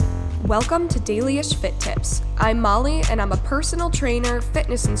Welcome to Daily-ish Fit Tips. I'm Molly, and I'm a personal trainer,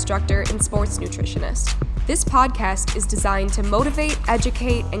 fitness instructor, and sports nutritionist. This podcast is designed to motivate,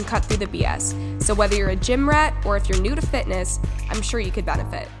 educate, and cut through the BS. So whether you're a gym rat or if you're new to fitness, I'm sure you could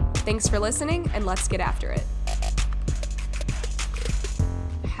benefit. Thanks for listening, and let's get after it.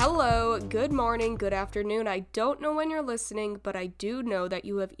 Hello, good morning, good afternoon. I don't know when you're listening, but I do know that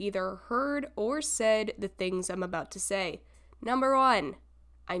you have either heard or said the things I'm about to say. Number 1,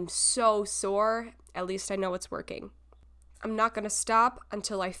 I'm so sore, at least I know it's working. I'm not going to stop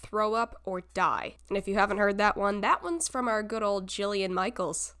until I throw up or die. And if you haven't heard that one's from our good old Jillian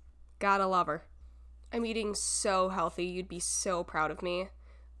Michaels. Gotta love her. I'm eating so healthy, you'd be so proud of me.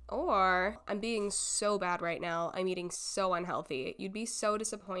 Or, I'm being so bad right now, I'm eating so unhealthy, you'd be so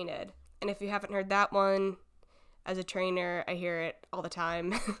disappointed. And if you haven't heard that one, as a trainer, I hear it all the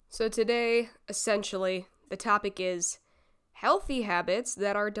time. So today, essentially, the topic is healthy habits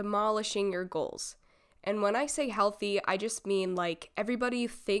that are demolishing your goals. And when I say healthy, I just mean like everybody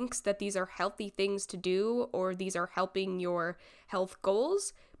thinks that these are healthy things to do or these are helping your health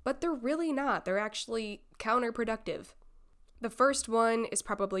goals, but they're really not. They're actually counterproductive. The first one is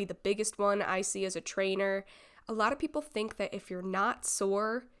probably the biggest one I see as a trainer. A lot of people think that if you're not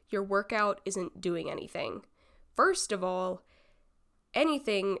sore, your workout isn't doing anything. First of all,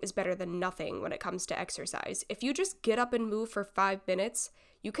 anything is better than nothing when it comes to exercise. If you just get up and move for 5 minutes,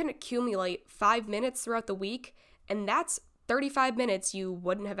 you can accumulate 5 minutes throughout the week, and that's 35 minutes you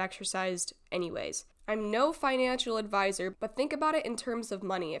wouldn't have exercised anyways. I'm no financial advisor, but think about it in terms of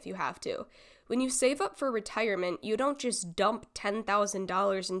money if you have to. When you save up for retirement, you don't just dump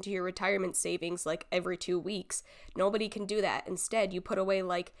 $10,000 into your retirement savings like every 2 weeks. Nobody can do that. Instead, you put away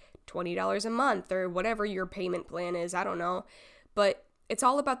like $20 a month or whatever your payment plan is, I don't know. But it's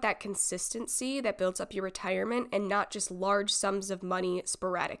all about that consistency that builds up your retirement and not just large sums of money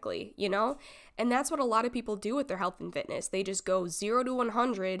sporadically, you know? And that's what a lot of people do with their health and fitness. They just go 0 to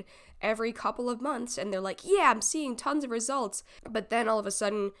 100 every couple of months and they're like, yeah, I'm seeing tons of results. But then all of a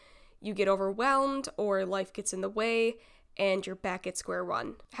sudden you get overwhelmed or life gets in the way and you're back at square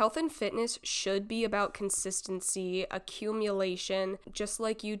one. Health and fitness should be about consistency, accumulation, just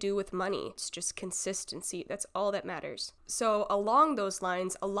like you do with money. It's just consistency. That's all that matters. So along those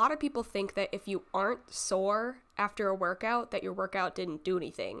lines, a lot of people think that if you aren't sore after a workout, that your workout didn't do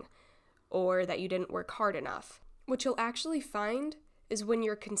anything or that you didn't work hard enough. What you'll actually find is when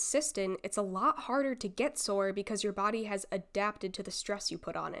you're consistent, it's a lot harder to get sore because your body has adapted to the stress you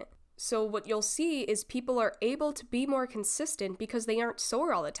put on it. So what you'll see is people are able to be more consistent because they aren't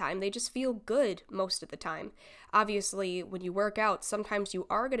sore all the time. They just feel good most of the time. Obviously, when you work out, sometimes you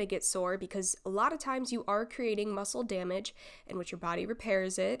are going to get sore because a lot of times you are creating muscle damage in which your body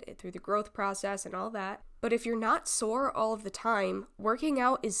repairs it through the growth process and all that. But if you're not sore all of the time, working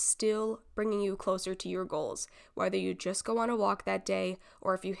out is still bringing you closer to your goals, whether you just go on a walk that day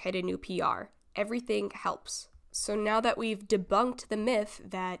or if you hit a new PR. Everything helps. So now that we've debunked the myth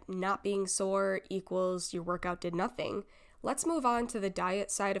that not being sore equals your workout did nothing, let's move on to the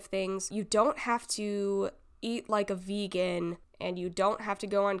diet side of things. You don't have to eat like a vegan and you don't have to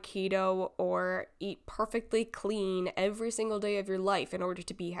go on keto or eat perfectly clean every single day of your life in order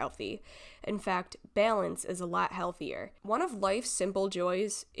to be healthy. In fact, balance is a lot healthier. One of life's simple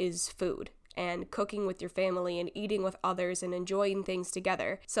joys is food. And cooking with your family and eating with others and enjoying things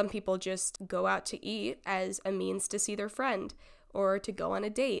together. Some people just go out to eat as a means to see their friend or to go on a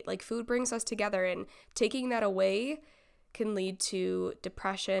date. Like food brings us together, and taking that away can lead to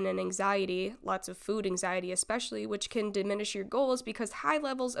depression and anxiety, lots of food anxiety especially, which can diminish your goals because high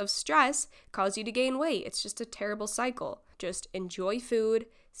levels of stress cause you to gain weight. It's just a terrible cycle. Just enjoy food,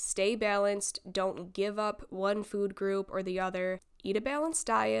 stay balanced, don't give up one food group or the other. Eat a balanced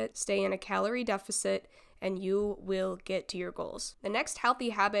diet, stay in a calorie deficit, and you will get to your goals. The next healthy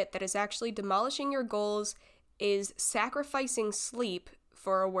habit that is actually demolishing your goals is sacrificing sleep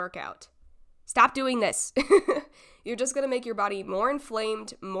for a workout. Stop doing this. You're just going to make your body more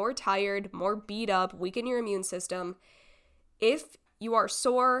inflamed, more tired, more beat up, weaken your immune system. If you are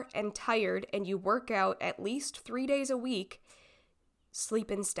sore and tired and you work out at least 3 days a week, sleep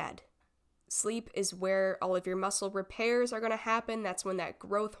instead. Sleep is where all of your muscle repairs are going to happen. That's when that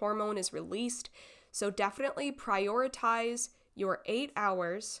growth hormone is released. So definitely prioritize your 8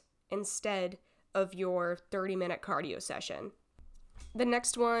 hours instead of your 30-minute cardio session. The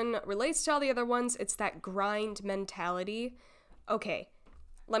next one relates to all the other ones. It's that grind mentality. Okay,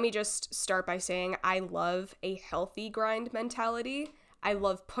 let me just start by saying I love a healthy grind mentality. I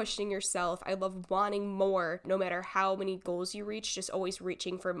love pushing yourself. I love wanting more, no matter how many goals you reach, just always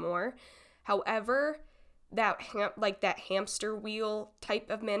reaching for more. However, that hamster wheel type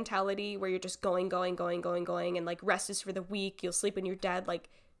of mentality where you're just going, and like rest is for the weak, you'll sleep when you're dead. Like,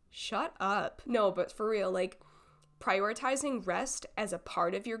 shut up. No, but for real, like prioritizing rest as a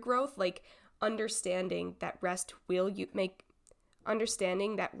part of your growth, like understanding that rest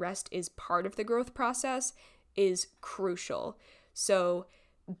is part of the growth process is crucial. So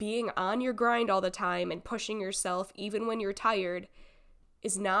being on your grind all the time and pushing yourself even when you're tired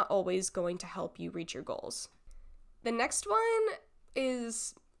is not always going to help you reach your goals. The next one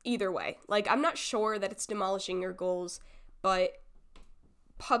is either way. Like, I'm not sure that it's demolishing your goals, but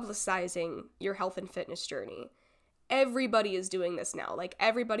publicizing your health and fitness journey. Everybody is doing this now. Like,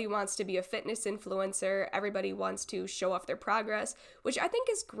 everybody wants to be a fitness influencer. Everybody wants to show off their progress, which I think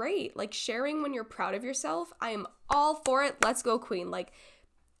is great. Like, sharing when you're proud of yourself, I am all for it. Let's go, queen. Like,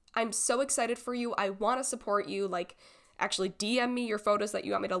 I'm so excited for you. I want to support you. Like, actually DM me your photos that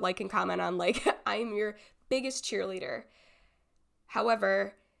you want me to like and comment on. Like, I'm your biggest cheerleader.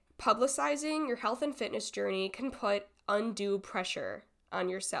 However, publicizing your health and fitness journey can put undue pressure on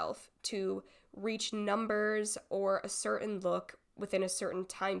yourself to reach numbers or a certain look within a certain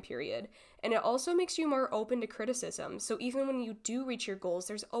time period. And it also makes you more open to criticism. So even when you do reach your goals,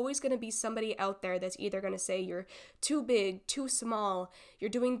 there's always going to be somebody out there that's either going to say you're too big, too small, you're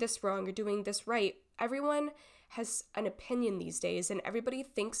doing this wrong, you're doing this right. Everyone has an opinion these days, and everybody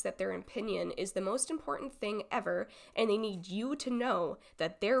thinks that their opinion is the most important thing ever, and they need you to know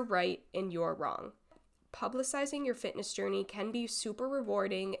that they're right and you're wrong. Publicizing your fitness journey can be super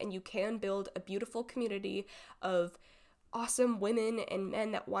rewarding, and you can build a beautiful community of awesome women and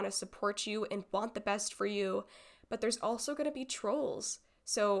men that want to support you and want the best for you, but there's also going to be trolls.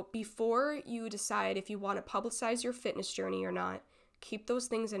 So before you decide if you want to publicize your fitness journey or not, keep those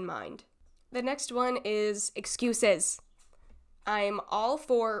things in mind. The next one is excuses. I'm all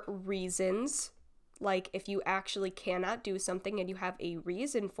for reasons, like if you actually cannot do something and you have a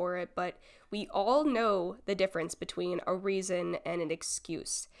reason for it, but we all know the difference between a reason and an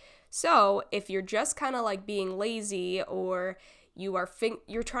excuse. So if you're just kind of like being lazy, or you're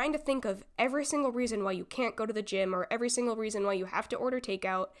trying to think of every single reason why you can't go to the gym or every single reason why you have to order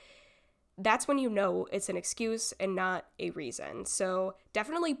takeout, that's when you know it's an excuse and not a reason. So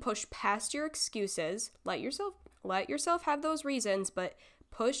definitely push past your excuses. Let yourself have those reasons, but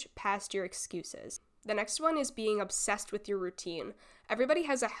push past your excuses. The next one is being obsessed with your routine. Everybody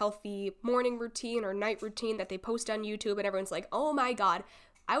has a healthy morning routine or night routine that they post on YouTube, and everyone's like, oh my God,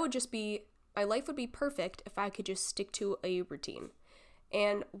 my life would be perfect if I could just stick to a routine.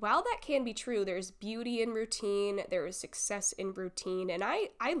 And while that can be true, there's beauty in routine, there is success in routine, and I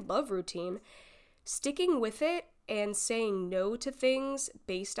love routine. Sticking with it and saying no to things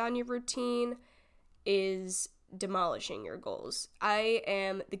based on your routine is demolishing your goals. I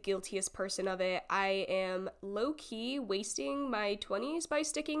am the guiltiest person of it. I am low-key wasting my 20s by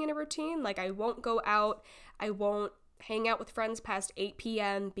sticking in a routine. Like, I won't go out, I won't hang out with friends past 8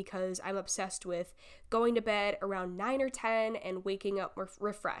 p.m. because I'm obsessed with going to bed around 9 or 10 and waking up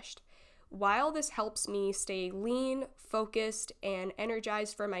refreshed. While this helps me stay lean, focused, and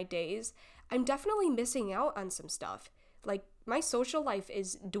energized for my days, I'm definitely missing out on some stuff. Like, my social life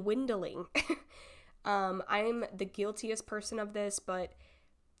is dwindling. I'm the guiltiest person of this, but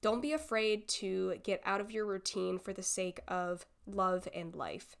don't be afraid to get out of your routine for the sake of love and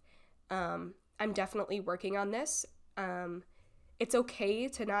life. I'm definitely working on this. It's okay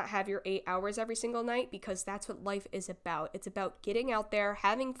to not have your 8 hours every single night, because that's what life is about. It's about getting out there,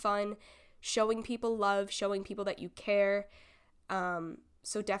 having fun, showing people love, showing people that you care.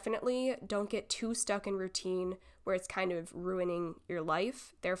 So definitely don't get too stuck in routine where it's kind of ruining your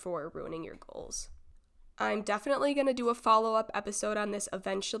life, therefore ruining your goals. I'm definitely going to do a follow-up episode on this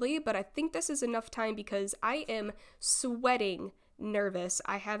eventually, but I think this is enough time because I am sweating nervous.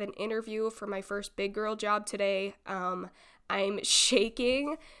 I have an interview for my first big girl job today. I'm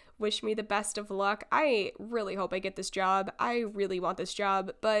shaking. Wish me the best of luck. I really hope I get this job. I really want this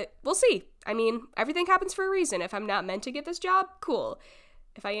job, but we'll see. I mean, everything happens for a reason. If I'm not meant to get this job, cool.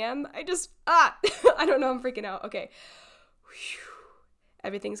 If I am, I don't know, I'm freaking out. Okay. Whew.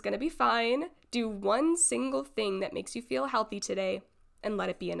 Everything's gonna be fine. Do one single thing that makes you feel healthy today and let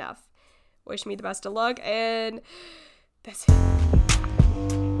it be enough. Wish me the best of luck, and that's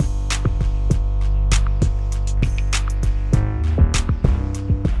it.